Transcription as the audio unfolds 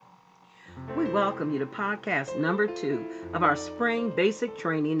welcome you to podcast number 2 of our spring basic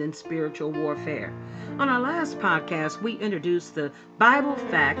training in spiritual warfare. On our last podcast, we introduced the Bible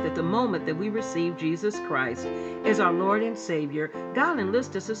fact that the moment that we receive Jesus Christ as our Lord and Savior, God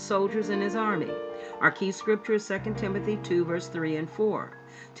enlists us as soldiers in His army. Our key scripture is 2 Timothy 2, verse 3 and 4.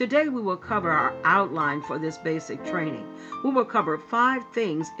 Today we will cover our outline for this basic training. We will cover 5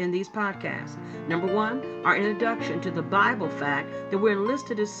 things in these podcasts. Number 1, our introduction to the Bible fact that we're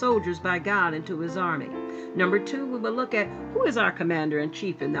enlisted as soldiers by God into His army. Number 2, we will look at who is our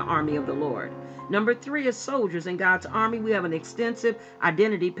commander-in-chief in the army of the Lord. Number 3, as soldiers in God's army, we have an extensive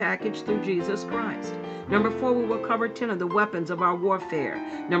identity package through Jesus Christ. Number 4, we will cover 10 of the weapons of our warfare.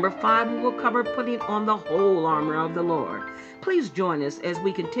 Number 5, we will cover putting on the whole armor of the Lord. Please join us as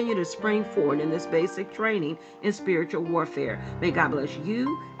we continue to spring forward in this basic training in spiritual warfare. May God bless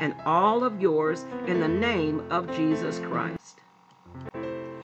you and all of yours in the name of Jesus Christ.